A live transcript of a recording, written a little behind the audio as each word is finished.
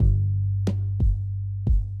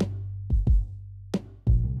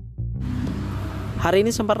Hari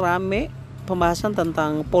ini sempat rame pembahasan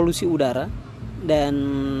tentang polusi udara, dan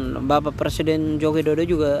Bapak Presiden Joko Widodo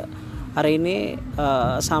juga hari ini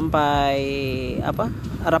sampai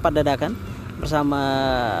rapat dadakan bersama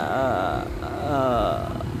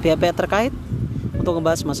pihak-pihak terkait untuk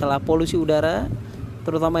membahas masalah polusi udara,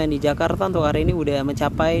 terutama yang di Jakarta. Untuk hari ini udah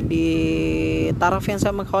mencapai di taraf yang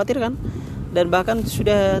sangat mengkhawatirkan dan bahkan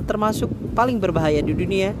sudah termasuk paling berbahaya di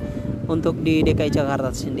dunia untuk di DKI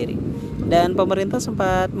Jakarta sendiri. Dan pemerintah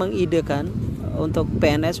sempat mengidekan untuk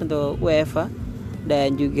PNS, untuk WFH,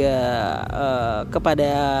 dan juga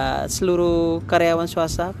kepada seluruh karyawan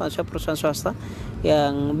swasta, perusahaan swasta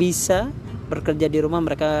yang bisa bekerja di rumah,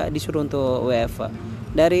 mereka disuruh untuk WFH.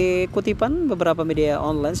 Dari kutipan beberapa media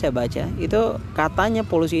online saya baca, itu katanya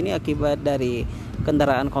polusi ini akibat dari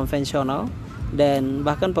kendaraan konvensional, dan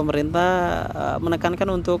bahkan pemerintah menekankan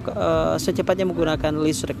untuk secepatnya menggunakan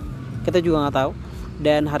listrik. Kita juga nggak tahu.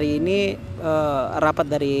 Dan hari ini rapat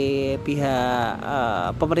dari pihak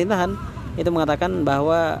pemerintahan itu mengatakan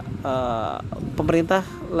bahwa pemerintah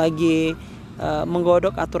lagi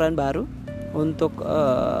menggodok aturan baru untuk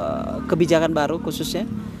kebijakan baru khususnya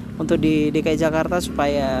untuk di DKI Jakarta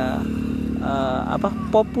supaya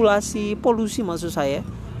populasi polusi, maksud saya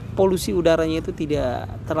polusi udaranya itu tidak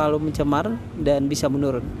terlalu mencemar dan bisa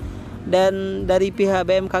menurun. Dan dari pihak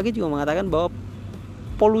BMKG juga mengatakan bahwa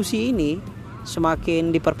polusi ini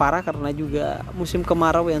semakin diperparah karena juga musim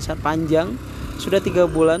kemarau yang sangat panjang, sudah 3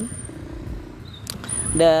 bulan,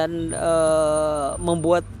 dan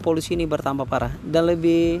membuat polusi ini bertambah parah. Dan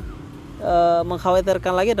lebih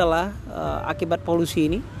mengkhawatirkan lagi adalah akibat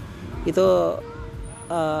polusi ini itu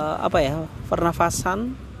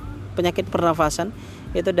pernafasan, penyakit pernafasan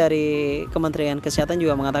itu dari Kementerian Kesehatan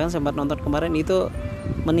juga mengatakan, sempat nonton kemarin, itu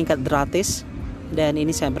meningkat drastis dan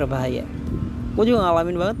ini sangat berbahaya. Gue juga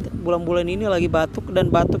ngalamin banget bulan-bulan ini lagi batuk, dan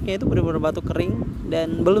batuknya itu benar-benar batuk kering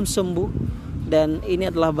dan belum sembuh, dan ini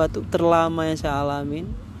adalah batuk terlama yang saya alamin.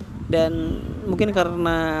 Dan mungkin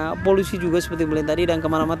karena polusi juga seperti bilang tadi, dan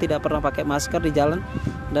kemana-mana tidak pernah pakai masker di jalan,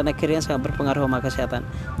 dan akhirnya sangat berpengaruh sama kesehatan.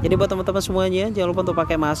 Jadi buat teman-teman semuanya, jangan lupa untuk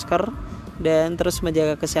pakai masker dan terus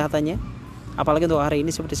menjaga kesehatannya. Apalagi untuk hari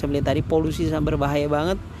ini seperti saya bilang tadi, polusi sangat berbahaya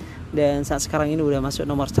banget, dan saat sekarang ini udah masuk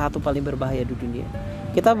nomor 1 paling berbahaya di dunia.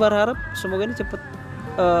 Kita berharap semoga ini cepat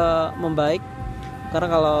membaik, karena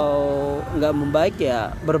kalau nggak membaik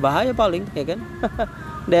ya berbahaya paling, ya kan.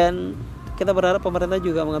 Dan kita berharap pemerintah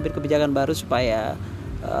juga mengambil kebijakan baru supaya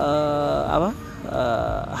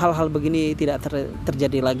hal-hal begini tidak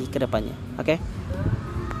terjadi lagi ke depannya. Oke.